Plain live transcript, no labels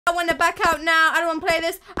I want to back out now. I don't want to play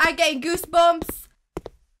this. I'm getting goosebumps.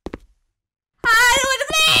 I don't want to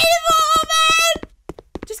play anymore, man.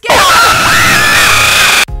 Just get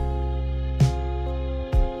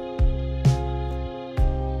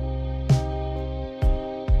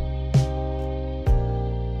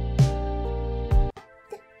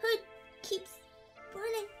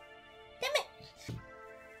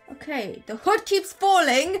Okay, the hood keeps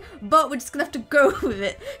falling, but we're just gonna have to go with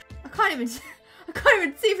it. I can't even see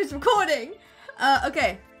if it's recording.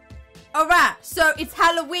 Okay. Alright, so it's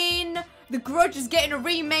Halloween. The Grudge is getting a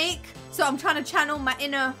remake. So I'm trying to channel my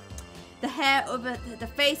inner, the hair over the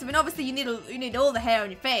face. I mean, obviously you need all the hair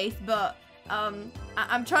on your face, but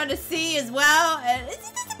I'm trying to see as well. And it's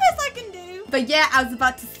the best I can do. But yeah, I was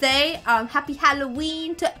about to say, happy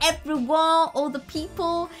Halloween to everyone, all the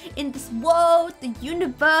people in this world, the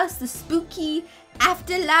universe, the spooky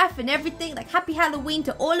afterlife and everything. Like, happy Halloween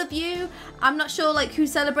to all of you. I'm not sure like who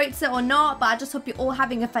celebrates it or not, but I just hope you're all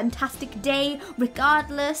having a fantastic day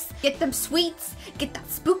regardless. Get them sweets, get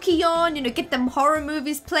that spooky on, you know, get them horror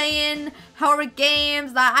movies playing, horror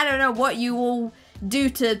games. Like, I don't know what you all do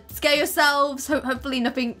to scare yourselves. Hopefully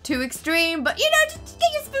nothing too extreme, but you know, just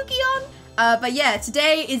get your spooky on. But yeah,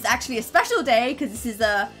 today is actually a special day because this is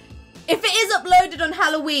if it is uploaded on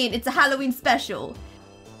Halloween, it's a Halloween special.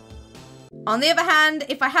 On the other hand,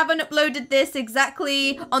 if I haven't uploaded this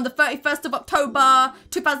exactly on the 31st of October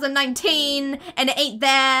 2019 and it ain't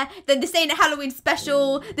there, then this ain't a Halloween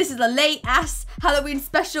special. This is a late ass Halloween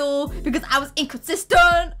special because I was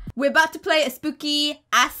inconsistent. We're about to play a spooky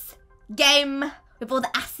ass game with all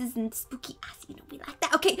the asses and spooky ass, you know, we like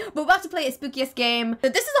that. Okay, we're about to play a spooky ass game. So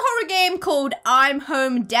this is a horror game called I'm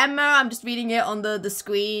Home Demo. I'm just reading it on the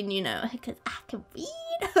screen, you know, because I can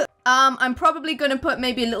read. I'm probably gonna put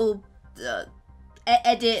maybe a little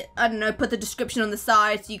edit, I don't know, put the description on the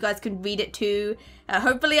side so you guys can read it too.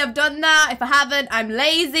 Hopefully I've done that. If I haven't, I'm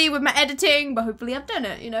lazy with my editing, but hopefully I've done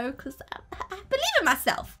it, you know, because I believe in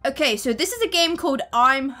myself. Okay, so this is a game called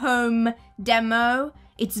I'm Home Demo.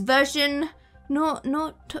 It's version I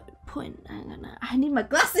need my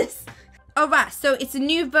glasses. Alright, so it's a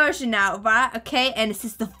new version now, right? Okay, and it's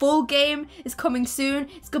just the full game is coming soon.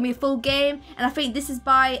 It's gonna be a full game, and I think this is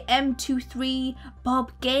by M23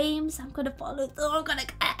 Bob Games. I'm gonna follow through. I'm gonna.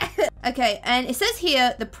 Okay, and it says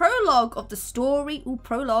here the prologue of the story. Ooh,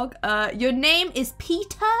 prologue. Your name is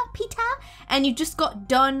Peter, and you just got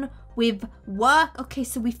done with work. Okay,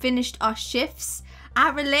 so we finished our shifts.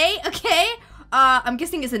 I relate. Okay, I'm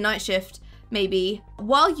guessing it's a night shift. Maybe.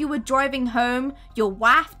 While you were driving home, your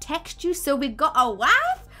wife texted you. So we got a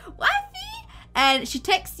wifey, and she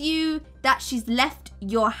texts you that she's left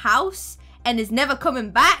your house and is never coming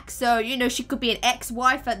back. So, you know, she could be an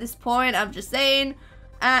ex-wife at this point. I'm just saying.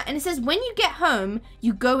 And it says, when you get home,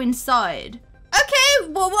 you go inside. Okay,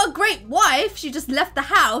 well, what a great wife. She just left the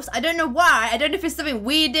house. I don't know why. I don't know if it's something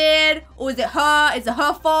we did, or is it her? Is it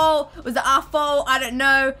her fault? Was it our fault? I don't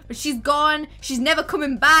know. But she's gone. She's never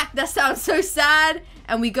coming back. That sounds so sad.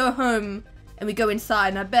 And we go home and we go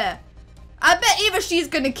inside, and I bet either she's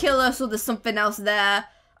gonna kill us or there's something else there.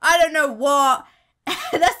 I don't know what.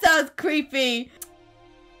 That sounds creepy.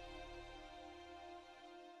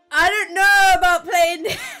 I don't know about playing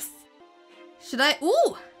this. Should I?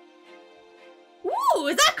 Ooh. Ooh,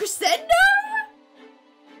 is that crescendo?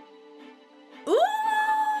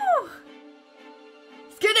 Ooh!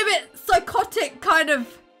 It's getting a bit psychotic, kind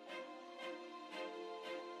of.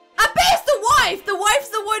 I bet it's the wife! The wife's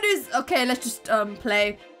the one who's... Okay, let's just,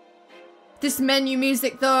 play. This menu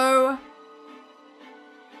music, though.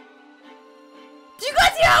 Do you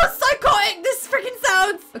guys hear how psychotic this freaking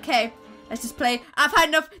sounds? Okay, let's just play. I've had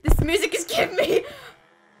enough. This music is giving me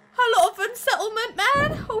a lot of unsettlement,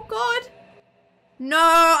 man. Oh, God. No,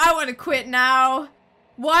 I want to quit now.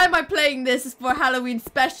 Why am I playing this? It's for a Halloween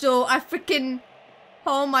special. I freaking...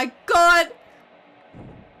 Oh my God.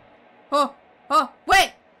 Oh,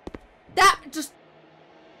 wait. That just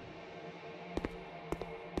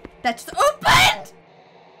opened.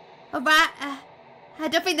 Alright, I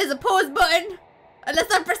don't think there's a pause button.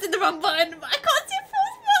 Unless I'm pressing the wrong button. I can't see a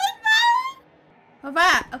pause button, man.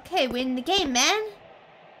 Alright, okay, we're in the game, man.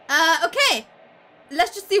 Okay.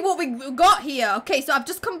 Let's just see what we got here. Okay, so I've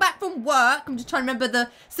just come back from work. I'm just trying to remember the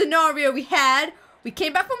scenario we had. We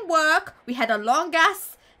came back from work. We had a long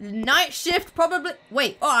ass night shift, probably.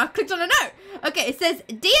 Wait, oh, I clicked on a note. Okay, it says,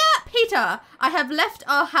 Dear Peter, I have left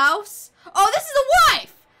our house. Oh, this is the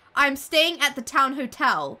wife. I'm staying at the town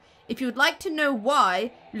hotel. If you would like to know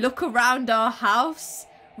why, look around our house.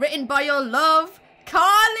 Written by your love,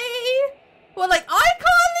 Carly. Well, like,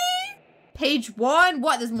 iCarly? Page 1.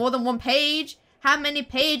 What, there's more than one page? How many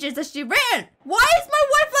pages has she written? Why is my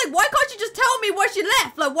wife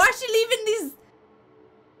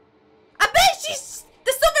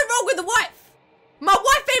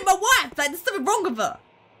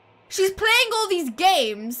these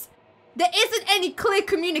games, there isn't any clear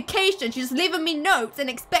communication. She's just leaving me notes and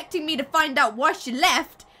expecting me to find out why she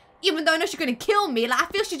left, even though I know she's gonna kill me. Like, I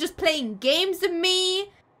feel she's just playing games with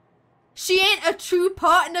me. She ain't a true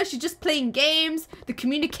partner. She's just playing games. The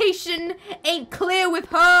communication ain't clear with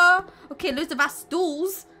her. Okay, loads of our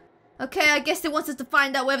stools. Okay, I guess it wants us to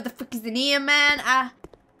find out whatever the frick is in here, man.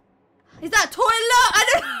 Is that a toilet? I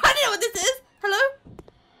don't know what this is. Hello?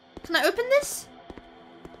 Can I open this?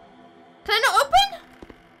 Can I not open?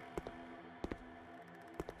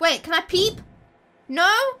 Wait, can I peep?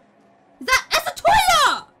 No? That's a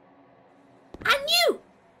toilet! I knew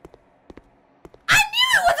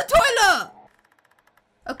it was a toilet!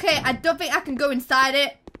 Okay, I don't think I can go inside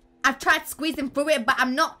it. I've tried squeezing through it, but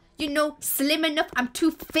I'm not, you know, slim enough. I'm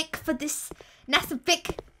too thick for this. Nice and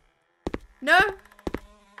thick. No?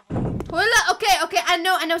 Toilet? Okay, I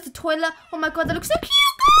know it's a toilet. Oh my god, that looks so cute,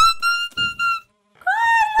 guys!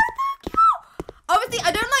 Oh, so cute! Obviously,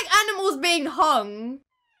 I don't like animals being hung,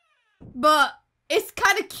 but it's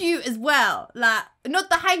kind of cute as well. Like, not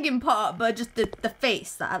the hanging part, but just the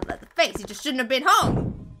face. Like the face. It just shouldn't have been hung.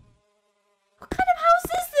 What kind of house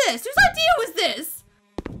is this? Whose idea was this?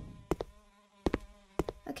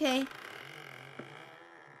 Okay.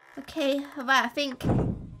 Okay, alright, I think...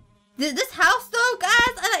 This house though,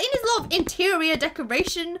 guys, it needs a lot of interior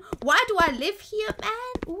decoration. Why do I live here, man?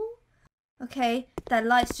 Ooh. Okay, that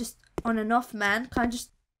light's just on and off, man. Can I just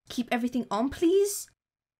keep everything on, please?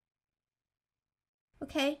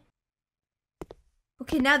 Okay.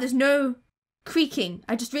 Okay, now there's no creaking.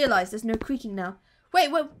 I just realized there's no creaking now. Wait,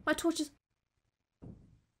 my torch is...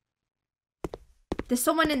 There's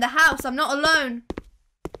someone in the house. I'm not alone.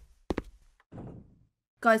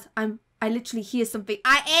 Guys, I literally hear something.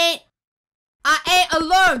 I ain't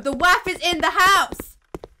alone. The wife is in the house.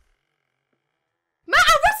 Man,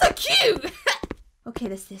 we're so cute. Okay,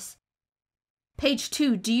 there's this. Page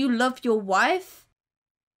 2. Do you love your wife?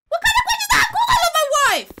 What kind of question is that? Of course I love my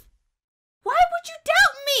wife. Why would you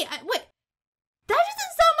doubt me? Wait. That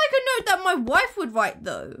doesn't sound like a note that my wife would write,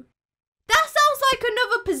 though. That sounds like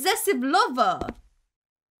another possessive lover.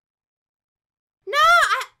 No,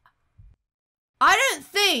 I don't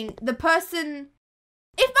think the person...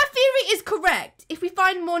 If my theory is correct, if we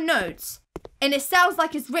find more notes, and it sounds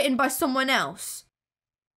like it's written by someone else,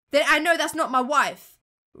 then I know that's not my wife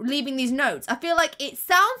leaving these notes. I feel like it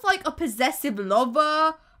sounds like a possessive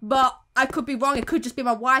lover, but I could be wrong. It could just be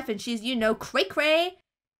my wife and she's, you know, cray-cray.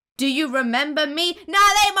 Do you remember me? Nah,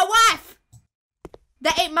 that ain't my wife.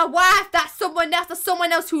 That ain't my wife. That's someone else. That's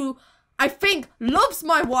someone else who I think loves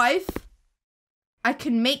my wife. I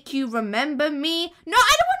can make you remember me. No,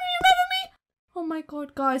 I don't want to remember me. Oh my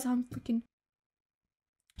god, guys, I'm freaking...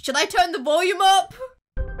 Should I turn the volume up?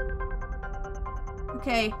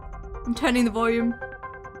 Okay, I'm turning the volume.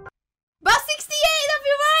 About 68, that'll be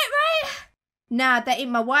right? Nah, that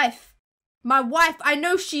ain't my wife. My wife, I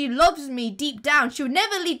know she loves me deep down. She would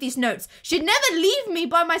never leave these notes. She'd never leave me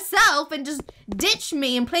by myself and just ditch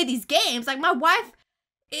me and play these games. Like, my wife,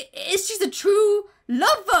 she's a true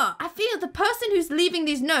lover. I feel the person who's leaving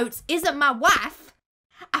these notes isn't my wife.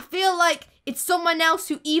 I feel like it's someone else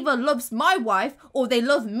who either loves my wife or they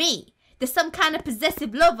love me. There's some kind of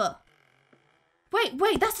possessive lover.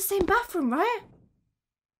 Wait, that's the same bathroom, right?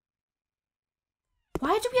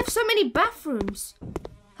 Why do we have so many bathrooms?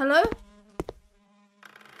 Hello?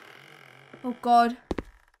 Oh god.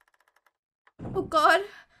 Oh god.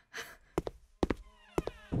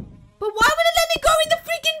 But why would it let me go in the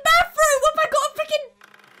freaking bathroom? What if I got a freaking...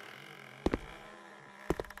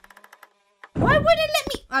 Why would it let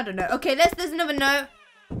me... I don't know. Okay, there's another note.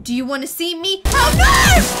 Do you want to see me? Oh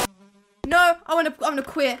no! No, I'm gonna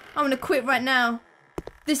quit. I'm gonna quit right now.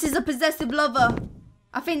 This is a possessive lover.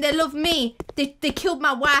 I think they love me. They killed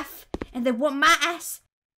my wife and they want my ass.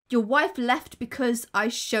 Your wife left because I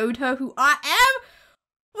showed her who I am?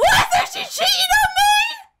 What? Is she cheating on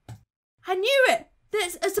me? I knew it.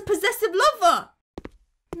 It's a possessive lover.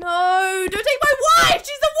 No, don't take my wife.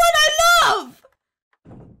 She's the one I love.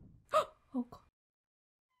 Oh god.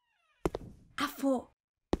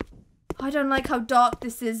 I don't like how dark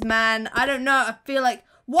this is, man. I don't know. I feel like,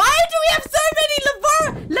 why do we have so many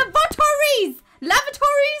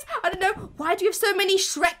lavatories? I don't know. Why do you have so many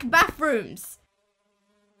Shrek bathrooms?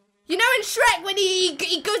 You know in Shrek when he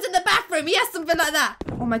goes in the bathroom, he has something like that.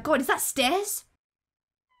 Oh my god, is that stairs?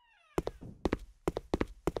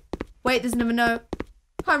 Wait, there's another note.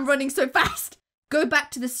 I'm running so fast. Go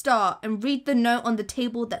back to the start and read the note on the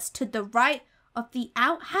table that's to the right of the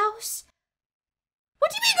outhouse. What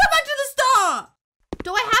do you mean go back to the start?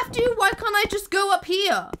 Do I have to? Why can't I just go up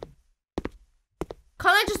here?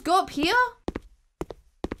 Can't I just go up here?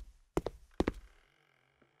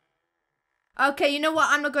 Okay, you know what?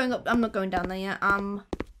 I'm not going up. I'm not going down there yet. I'm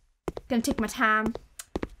gonna take my time.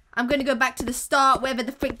 I'm gonna go back to the start, whatever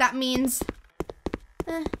the frick that means.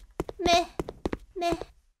 Meh.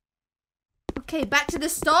 Okay, back to the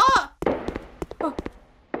start. Oh.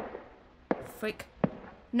 Frick.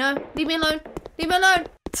 No, leave me alone. Leave me alone.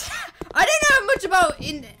 I don't know much about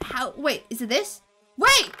wait, is it this?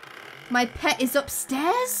 Wait! My pet is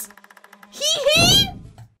upstairs? Hee.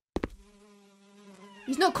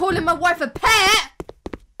 He's not calling my wife a pet.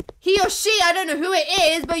 He or she, I don't know who it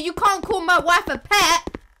is, but you can't call my wife a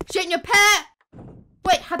pet. She ain't your pet.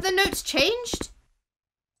 Wait, have the notes changed?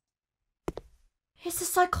 It's a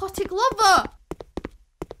psychotic lover.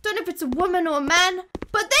 Don't know if it's a woman or a man,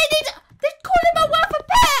 but they're calling my wife a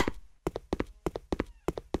pet.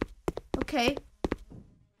 Okay.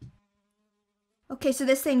 Okay, so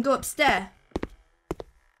they're saying go upstairs.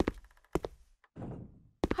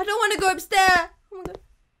 I don't want to go upstairs. Oh my God.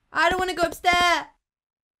 I don't want to go upstairs.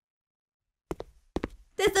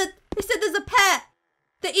 They said there's a pet.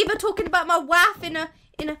 They're even talking about my wife in a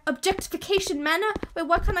objectification manner. Wait,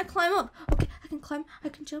 why can't I climb up? Okay, I can climb. I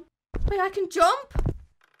can jump. Wait, I can jump?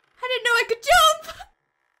 I didn't know I could jump.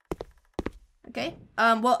 Okay.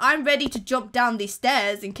 Well, I'm ready to jump down these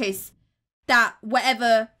stairs in case that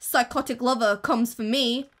whatever psychotic lover comes for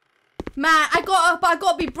me. Man, I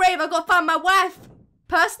gotta be brave. I gotta find my wife.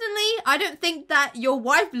 Personally, I don't think that your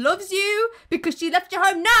wife loves you because she left your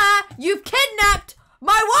home. Nah, you've kidnapped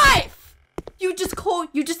my wife. You just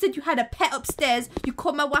said you had a pet upstairs. You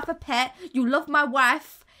called my wife a pet. You love my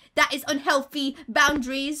wife. That is unhealthy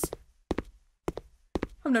boundaries.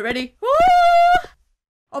 I'm not ready. Woo!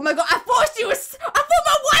 Oh my God, I thought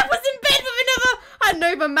my wife was in bed with another, I don't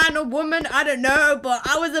know if a man or woman, I don't know, but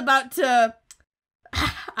I was about to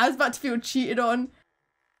feel cheated on.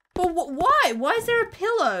 But why? Why is there a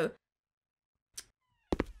pillow?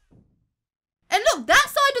 And look, that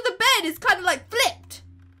side of the bed is kind of like flipped.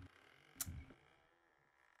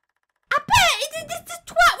 I bet this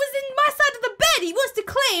twat was in my side of the bed. He wants to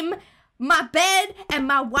claim my bed and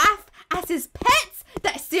my wife as his pets.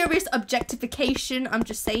 That's serious objectification, I'm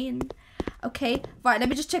just saying. Okay, right, let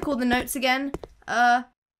me just check all the notes again. I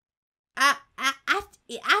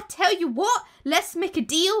tell you what, let's make a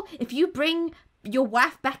deal. If you bring your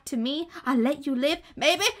wife back to me, I'll let you live.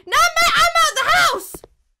 Maybe. No, mate, I'm out the house.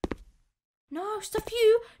 No, stuff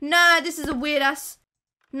you. Nah, this is a weird ass.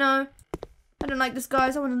 No, I don't like this,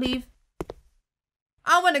 guys. I want to leave.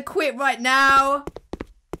 I want to quit right now.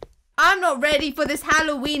 I'm not ready for this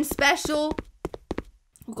Halloween special.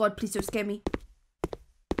 Oh God, please don't scare me. Oh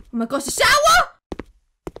my gosh, the shower!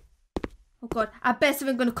 Oh God, I bet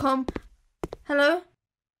someone's gonna come. Hello?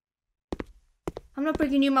 I'm not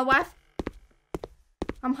bringing you my wife.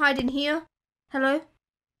 I'm hiding here. Hello?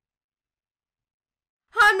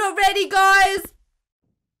 I'm not ready, guys.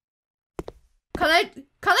 Can I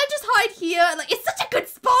just hide here? Like, it's such a good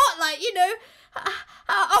spot. Like, you know,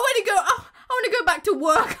 I want to go back to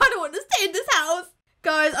work. I don't want to stay in this house.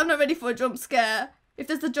 Guys, I'm not ready for a jump scare. If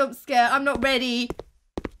there's a jump scare, I'm not ready.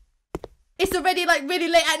 It's already like really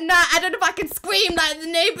late at night. I don't know if I can scream like the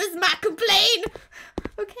neighbors might complain.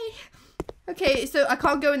 Okay. Okay, so I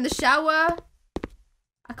can't go in the shower.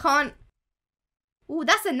 I can't. Ooh,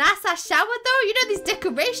 that's a nice ass shower though. You know, these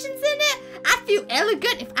decorations in it. I feel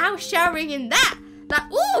elegant if I was showering in that.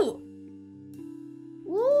 Like, ooh.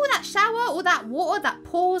 Ooh, that shower, all that water, that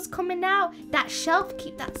pores coming out. That shelf,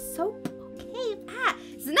 keep that soap. Okay,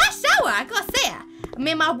 it's a nice shower, I gotta say it.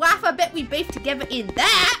 Me and my wife, I bet we bathe together in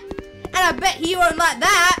that. And I bet he won't like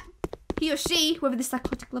that. He or she, whoever this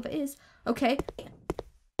psychotic lover is. Okay.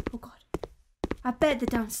 Oh God. I bet they're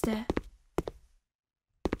downstairs.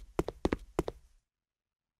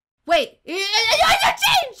 Wait.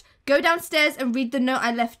 Change! Go downstairs and read the note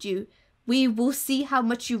I left you. We will see how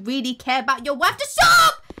much you really care about your wife. Just shut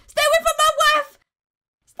up! Stay away from my wife!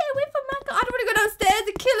 Stay away from my God. I don't want to go downstairs.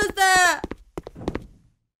 The killer's there.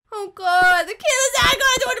 Oh God, the killer's there.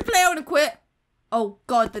 I don't want to play. I want to quit. Oh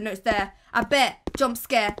God, the note's there. I bet. Jump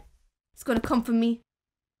scare. It's going to come for me.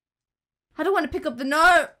 I don't want to pick up the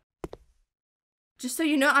note. Just so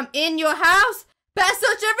you know, I'm in your house. Better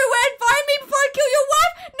search everywhere and find me before I kill your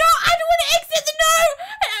wife. No, I don't want to exit the note.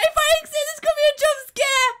 If I exit, there's going to be a jump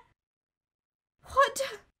scare. What?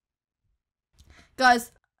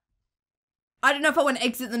 Guys, I don't know if I want to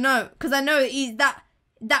exit the note. Because I know he's that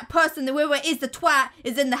person, whoever is the twat,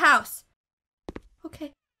 is in the house.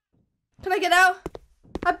 Okay. Can I get out?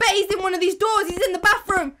 I bet he's in one of these doors. He's in the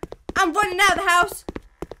bathroom. I'm running out of the house.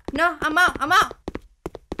 No, I'm out. I'm out.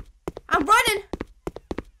 I'm running.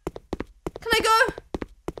 Can I go?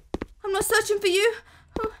 I'm not searching for you.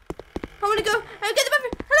 Oh, I want to go. Get the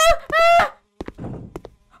bathroom. Hello? Ah!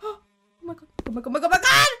 Oh my god, oh my god, oh my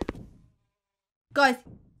god! Guys,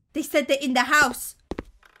 they said they're in the house.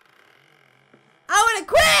 I wanna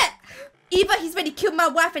quit! Either he's already killed my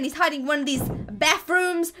wife and he's hiding in one of these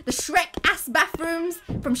bathrooms, the Shrek-ass bathrooms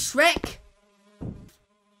from Shrek.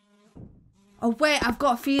 Oh wait, I've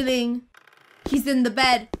got a feeling he's in the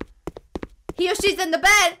bed. He or she's in the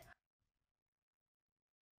bed.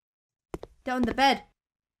 They're on the bed.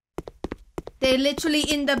 They're literally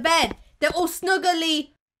in the bed. They're all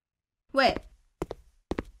snuggly. Wait.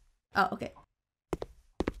 Oh, okay.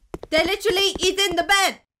 They're literally, he's in the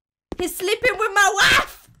bed. He's sleeping with my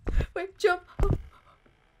wife. Wait, jump.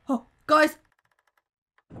 Oh, guys.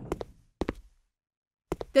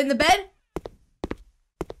 They're in the bed.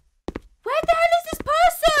 Where the hell is this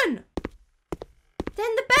person? They're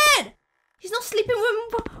in the bed. He's not sleeping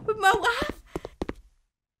with my wife.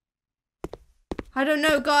 I don't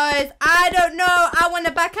know, guys. I don't know. I want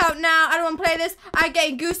to back out now. I don't want to play this. I'm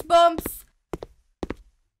getting goosebumps.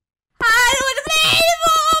 I don't want to play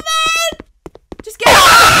anymore, man. Just get God!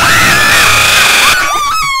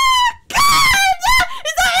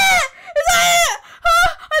 Is that it? Is that it? Oh,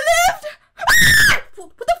 I lived.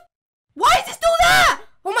 What the? Why is it still there?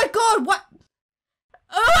 Oh my god, what?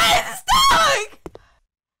 Oh, why is it stuck?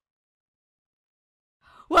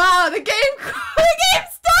 Wow, the game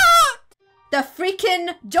stopped. The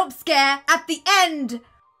freaking jump scare at the end.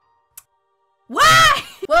 Why?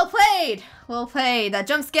 Well played. Well played. That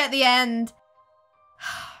jump scare at the end.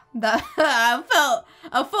 That I thought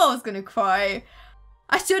I was gonna cry.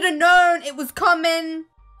 I should have known it was coming.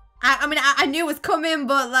 I mean, I knew it was coming,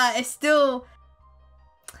 but like, it's still.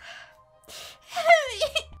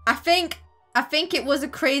 I think it was a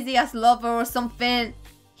crazy ass lover or something.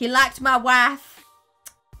 He liked my wife,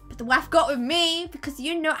 but the wife got with me because,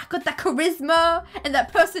 you know, I got that charisma and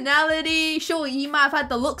that personality. Sure, he might have had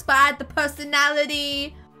the looks, but I had the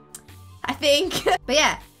personality, I think. But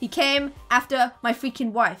yeah, he came after my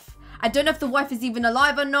freaking wife. I don't know if the wife is even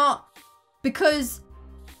alive or not, because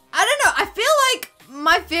I don't know. I feel like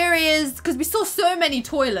my theory is because we saw so many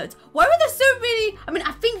toilets. Why were there so many? I mean,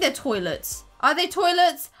 I think they're toilets. Are they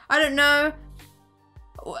toilets? I don't know.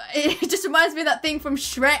 It just reminds me of that thing from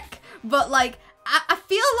Shrek. But like, I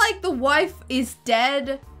feel like the wife is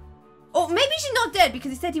dead. Or maybe she's not dead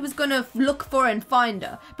because he said he was gonna look for her and find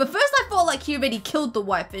her. But first I thought like he already killed the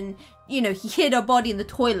wife and, you know, he hid her body in the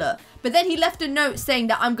toilet. But then he left a note saying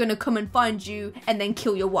that I'm gonna come and find you and then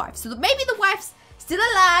kill your wife. So maybe the wife's still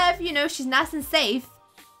alive, you know, she's nice and safe.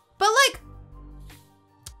 But like,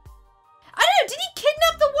 I don't know, did he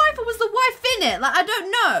kidnap the wife or was the wife in it? Like, I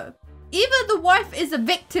don't know. Either the wife is a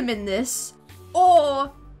victim in this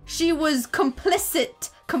or she was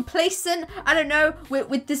complacent, I don't know,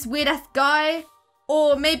 with this weird ass guy.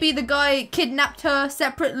 Or maybe the guy kidnapped her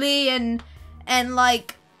separately and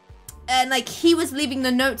like he was leaving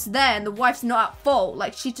the notes there and the wife's not at fault.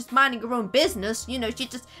 Like, she's just minding her own business, you know,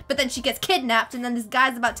 but then she gets kidnapped and then this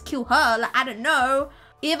guy's about to kill her. Like, I don't know.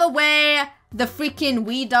 Either way, the freaking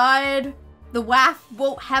we died. The wife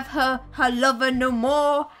won't have her lover no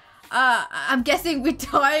more. I'm guessing we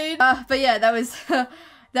died. But yeah, that was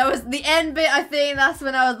that was the end bit. I think that's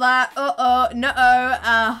when I was like, no.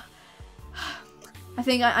 I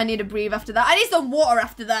think I need to breathe after that. I need some water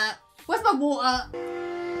after that. Where's my water?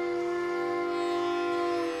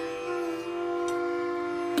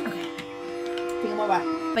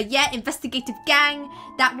 Alright. But yeah, investigative gang,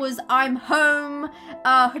 that was I'm home.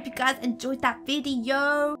 Hope you guys enjoyed that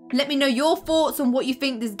video. Let me know your thoughts on what you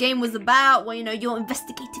think this game was about. Well, you know, your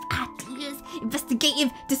investigative ideas,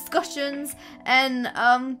 investigative discussions, and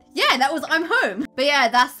yeah, that was I'm home. But yeah,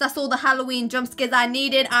 that's all the Halloween jump scares I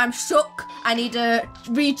needed. I'm shook. I need to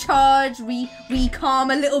recharge,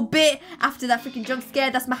 re-calm a little bit after that freaking jump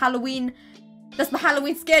scare. That's my Halloween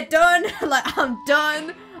scare done. Like, I'm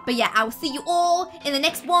done. But yeah, I will see you all in the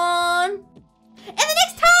next one. In the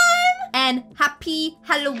next time. And happy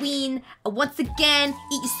Halloween. Once again,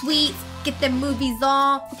 eat your sweets. Get them movies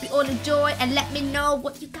on. Hope you all enjoy. And let me know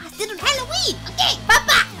what you guys did on Halloween. Okay,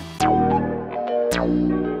 bye-bye.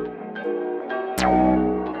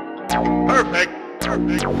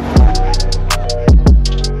 Perfect.